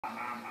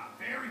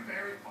Very,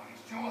 very funny.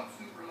 Show up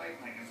super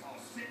late, make us all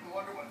sit and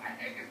wonder what the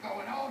heck is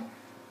going on.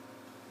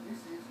 This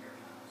is your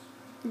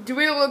house. Do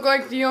we look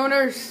like the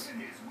owners? Yes,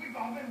 it is. We've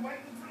all been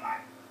waiting for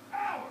like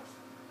hours.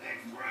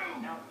 It's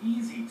through. Now,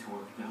 easy,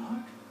 Torque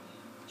Dog.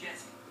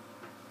 Jesse,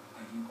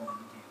 are you going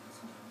to take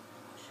this one?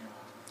 Shut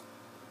up.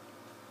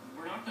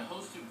 We're not the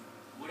host of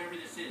whatever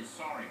this is.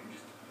 Sorry. We're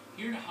just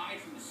here to hide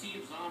from the sea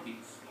of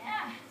zombies.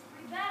 Yeah, it's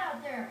pretty bad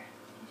out there.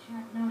 In case you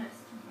hadn't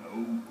noticed.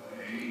 No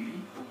way.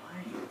 Be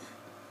quiet.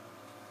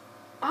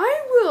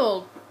 I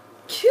will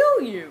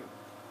kill you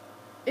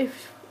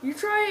if you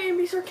try and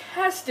be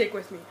sarcastic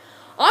with me.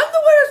 I'm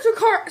the one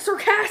that's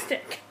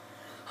sarcastic.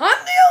 I'm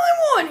the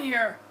only one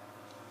here.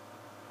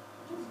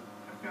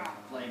 I've got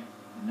like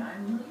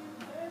 9 million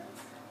fans.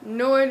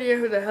 No idea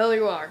who the hell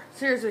you are.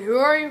 Seriously, who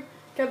are you?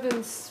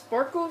 Captain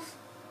Sparkles?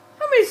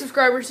 How many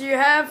subscribers do you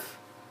have?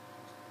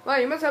 Wow,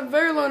 you must have a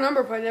very low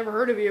number if I never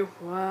heard of you.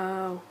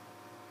 Wow.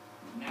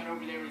 That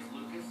over there is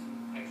Lucas,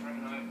 and I try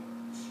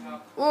to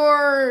shop.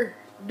 Or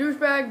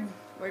douchebag,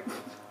 wait,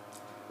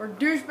 or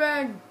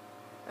douchebag,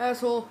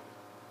 asshole,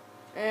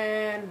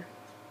 and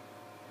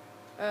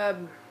I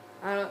don't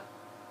know,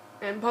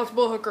 and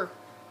possible hooker.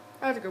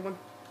 That's a good one.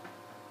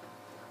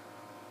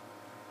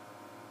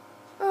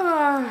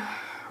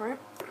 Right.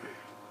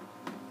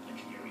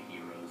 Legendary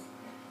heroes.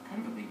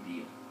 Kind of a big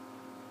deal.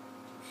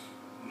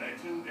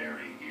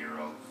 Legendary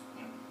heroes.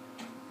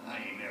 I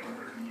ain't never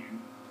heard of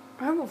you.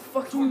 I will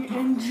fucking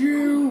end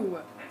you.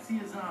 That sea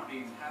of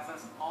zombies has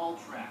us all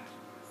trapped,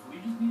 so we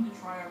just need to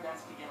try our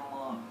best to get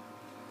along.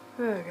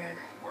 Oh god.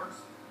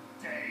 Worst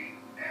day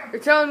ever.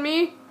 You're telling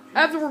me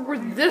I have to work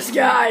with this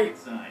guy?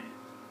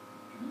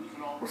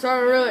 I'm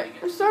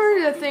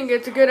sorry to think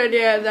it's a good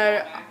idea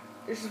that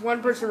this is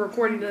one person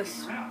recording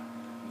this. Just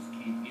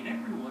can't get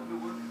everyone to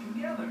work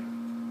together.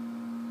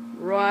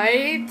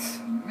 Right?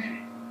 A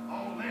minute.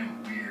 All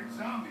them weird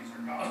zombies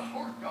are gone.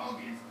 Horse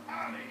dog is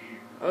out of here.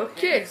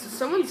 Okay, so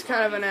someone's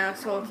kind of an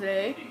asshole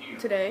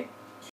today.